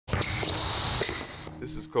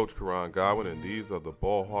This is Coach Karan Godwin, and these are the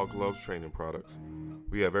Ball Hog Gloves training products.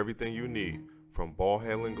 We have everything you need, from ball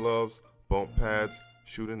handling gloves, bump pads,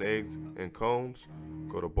 shooting eggs, and cones.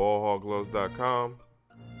 Go to ballhoggloves.com.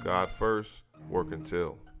 God first, work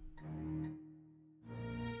until.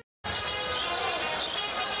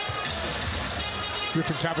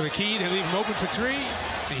 Griffin top of the key, they leave him open for three,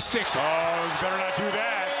 and he sticks it. Oh, you better not do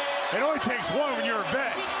that. It only takes one when you're a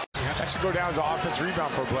vet. That should go down as an offensive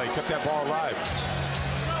rebound for Blake. Kept that ball alive.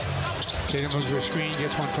 Tatum moves to the screen,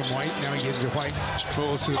 gets one from White. Now he gives it to White.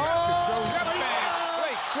 Rolls to the basket, throws up,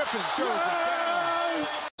 Blake Griffin throws it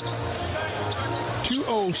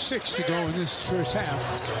down. 2:06 to go in this first half.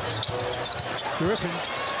 Griffin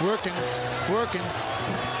working.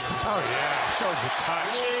 Oh, yeah. Shows the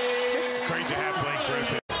touch. It's great to have Blake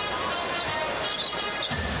Griffin.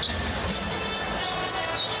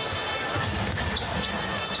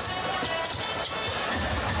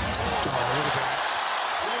 Oh, look at that.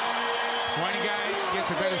 One guy gets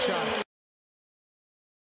a better shot.